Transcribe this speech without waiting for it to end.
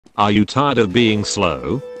Are you tired of being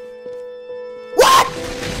slow?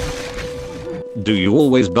 Do you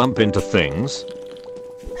always bump into things?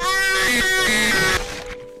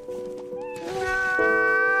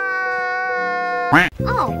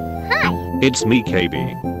 Oh, hi. It's me,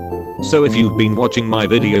 KB. So if you've been watching my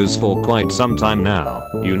videos for quite some time now,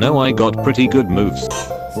 you know I got pretty good moves.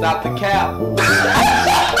 Stop the cap.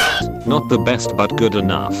 Not the best but good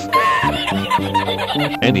enough.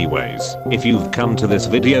 Anyways, if you've come to this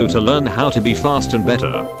video to learn how to be fast and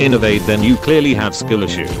better in Evade, then you clearly have skill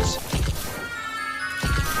issues.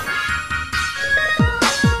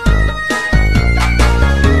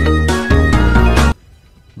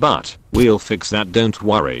 But we'll fix that, don't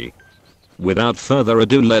worry. Without further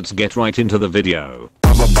ado, let's get right into the video.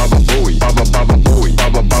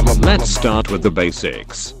 Let's start with the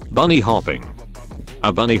basics. Bunny hopping.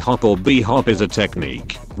 A bunny hop or bhop is a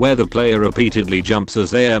technique where the player repeatedly jumps as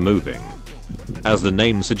they are moving. As the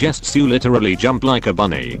name suggests, you literally jump like a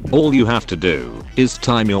bunny. All you have to do is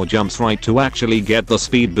time your jumps right to actually get the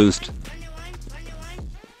speed boost.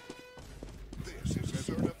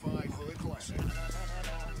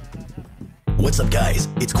 What's up guys,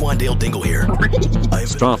 it's Quandale Dingle here.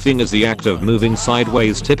 Strafing is the act of moving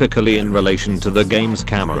sideways, typically in relation to the game's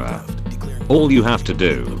camera. All you have to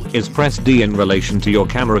do is press D in relation to your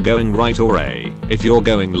camera going right, or A if you're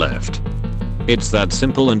going left. It's that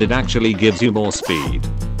simple, and it actually gives you more speed.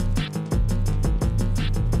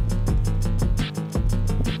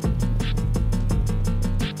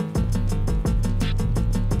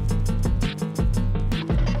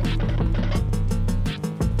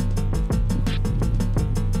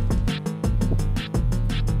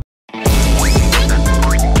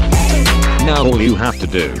 Now all you have to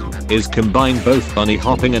do is combine both bunny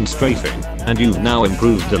hopping and strafing, and you've now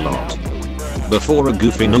improved a lot. Before a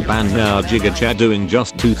goofy noob, and now GigaChat doing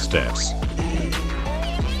just 2 steps.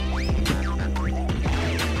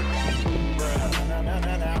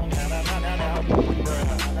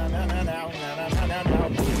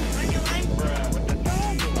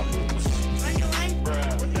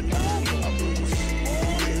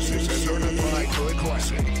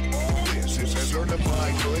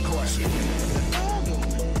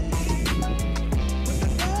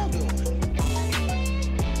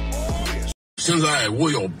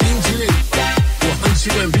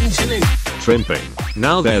 Trimping.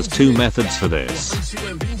 Now there's 2 methods for this.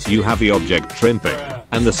 You have the object trimping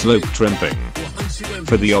and the slope trimping.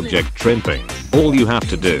 For the object trimping, all you have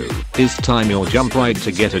to do is time your jump right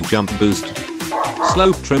to get a jump boost.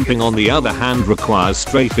 Slope trimping, on the other hand, requires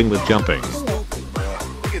strafing with jumping.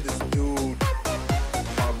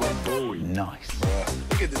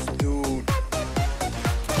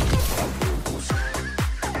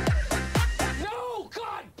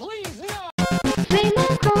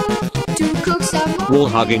 Wall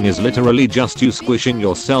hugging is literally just you squishing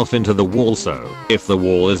yourself into the wall, so if the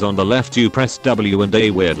wall is on the left you press W and A.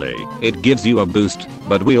 Weirdly, it gives you a boost,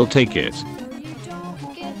 but we'll take it.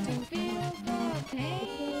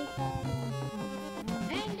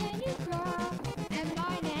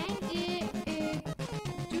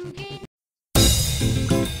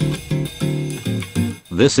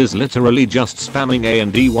 This is literally just spamming A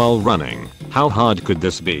and D while running. How hard could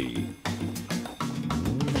this be?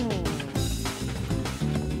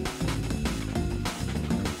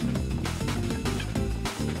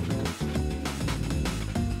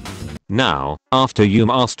 Now, after you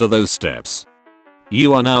master those steps,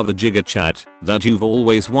 you are now the GigaChat that you've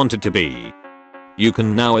always wanted to be. You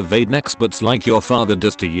can now evade Nextbots like your father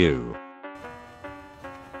does to you.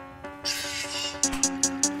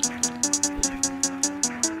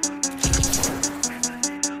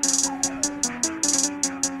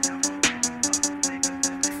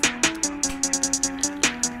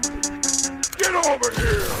 Get over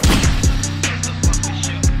here!